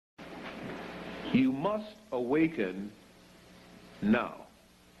You must awaken now.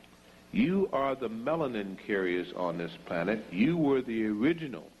 You are the melanin carriers on this planet. You were the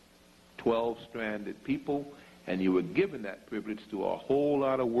original 12-stranded people, and you were given that privilege through a whole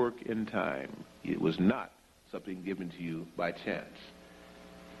lot of work in time. It was not something given to you by chance.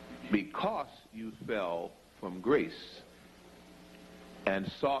 Because you fell from grace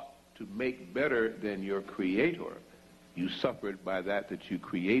and sought to make better than your Creator, you suffered by that you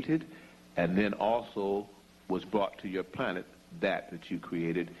created, and then also was brought to your planet that you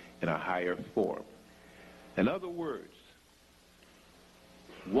created in a higher form. In other words,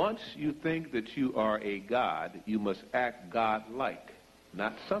 once you think that you are a God, you must act God-like,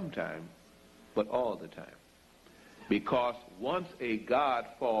 not sometime, but all the time. Because once a God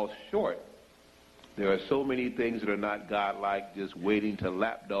falls short, there are so many things that are not God-like, just waiting to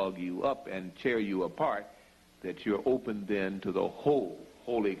lapdog you up and tear you apart, that you're open then to the whole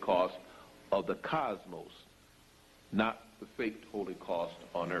Holocaust of the cosmos, not the faked Holocaust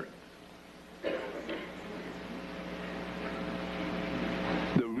on earth.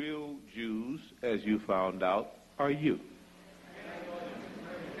 The real Jews, as you found out, are you.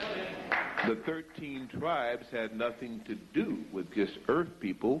 The 13 tribes had nothing to do with just earth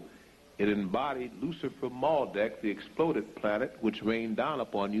people. It embodied Lucifer Maldek, the exploded planet, which rained down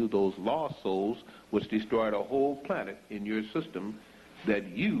upon you, those lost souls, which destroyed a whole planet in your system that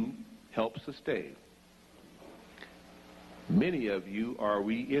you helped sustain. Many of you are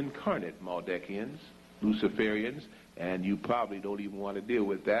reincarnate Maldekians, Luciferians, and you probably don't even want to deal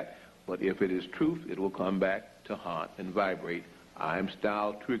with that, but if it is truth, it will come back to haunt and vibrate. I'm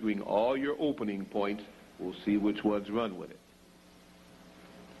now triggering all your opening points. We'll see which ones run with it.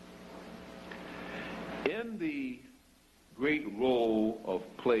 In the great role of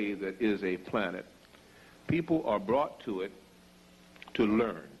play that is a planet, people are brought to it to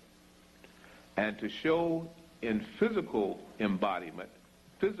learn and to show in physical embodiment,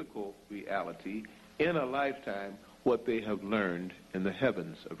 physical reality, in a lifetime, what they have learned in the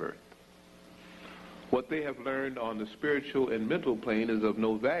heavens of earth. What they have learned on the spiritual and mental plane is of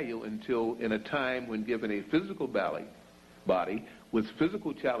no value until in a time when given a physical body with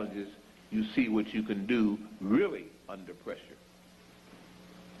physical challenges, you see what you can do really under pressure.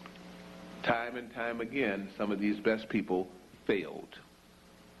 Time and time again, some of these best people failed.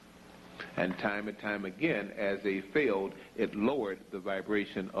 And time again, as they failed, it lowered the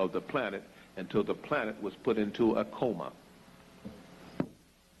vibration of the planet until the planet was put into a coma.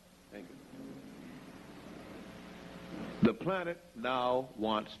 Thank you. The planet now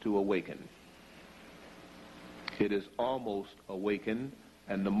wants to awaken. It is almost awakened,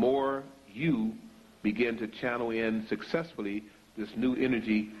 and the more you begin to channel in successfully this new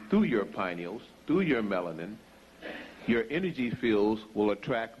energy through your pineals, through your melanin, your energy fields will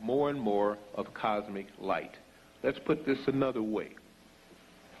attract more and more of cosmic light. Let's put this another way.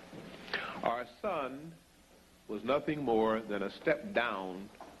 Our sun was nothing more than a step-down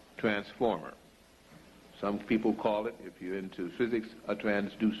transformer. Some people call it, if you're into physics, a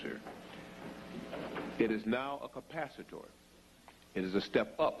transducer. It is now a capacitor. It is a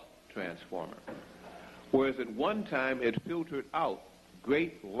step-up transformer. Whereas at one time it filtered out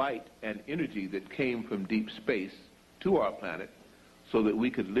great light and energy that came from deep space to our planet so that we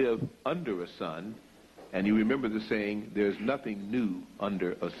could live under a sun. And you remember the saying, there's nothing new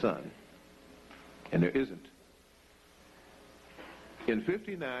under a sun. And there isn't. In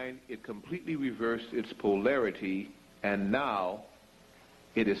 59, it completely reversed its polarity, and now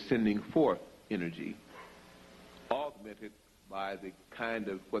it is sending forth energy, augmented by the kind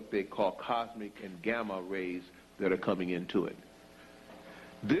of what they call cosmic and gamma rays that are coming into it.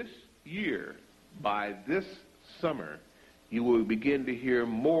 This year, by this summer, you will begin to hear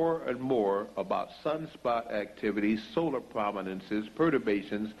more and more about sunspot activities, solar prominences,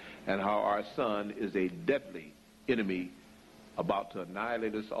 perturbations, and how our sun is a deadly enemy about to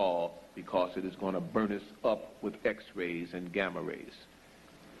annihilate us all because it is going to burn us up with X-rays and gamma rays.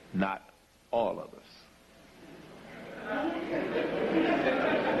 Not all of us.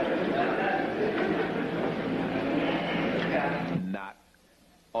 Not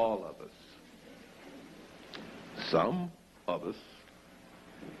all of us. Some of us.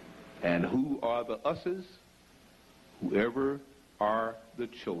 And who are the us's? Whoever are the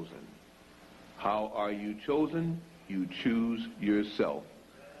chosen. How are you chosen? You choose yourself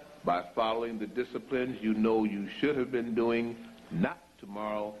by following the disciplines you know you should have been doing, not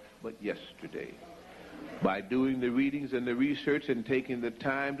tomorrow, but yesterday. By doing the readings and the research and taking the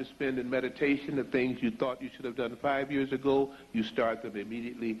time to spend in meditation, the things you thought you should have done 5 years ago, you start them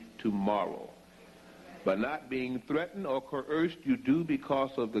immediately tomorrow. By not being threatened or coerced, you do because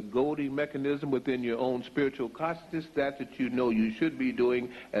of the goading mechanism within your own spiritual consciousness, that you know you should be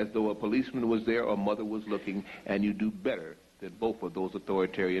doing, as though a policeman was there or mother was looking, and you do better than both of those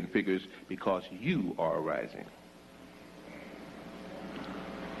authoritarian figures because you are arising.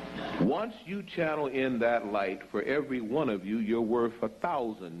 Once you channel in that light, for every one of you, you're worth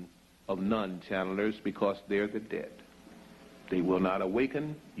 1,000 of non-channelers, because they're the dead. They will not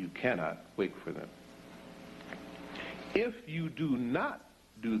awaken. You cannot wake for them. If you do not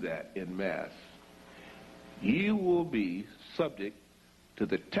do that in mass, you will be subject to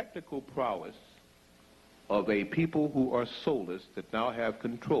the technical prowess of a people who are soulless that now have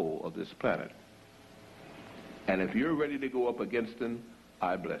control of this planet. And if you're ready to go up against them,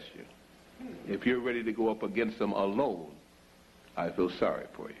 I bless you. If you're ready to go up against them alone, I feel sorry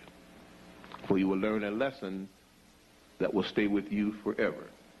for you. For you will learn a lesson that will stay with you forever.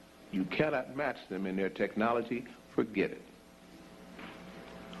 You cannot match them in their technology. Forget it.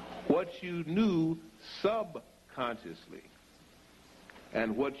 What you knew subconsciously,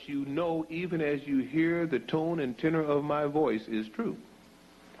 and what you know even as you hear the tone and tenor of my voice is true,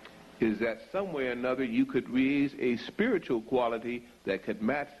 is that some way or another you could raise a spiritual quality that could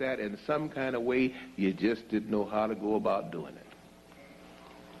match that in some kind of way. You just didn't know how to go about doing it.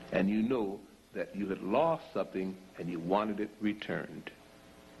 And you know that you had lost something and you wanted it returned.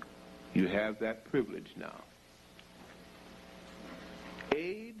 You have that privilege now.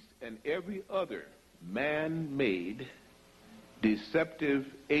 AIDS and every other man-made deceptive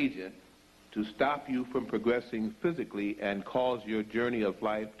agent to stop you from progressing physically and cause your journey of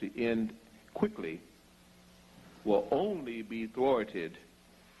life to end quickly will only be thwarted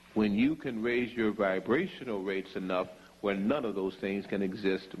when you can raise your vibrational rates enough where none of those things can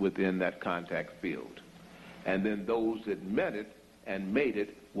exist within that contact field. And then those that met it and made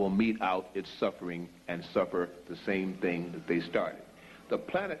it will meet out its suffering and suffer the same thing that they started. The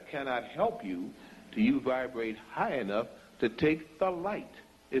planet cannot help you till you vibrate high enough to take the light.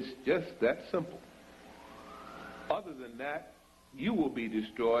 It's just that simple. Other than that, you will be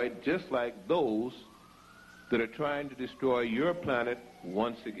destroyed just like those that are trying to destroy your planet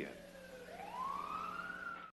once again.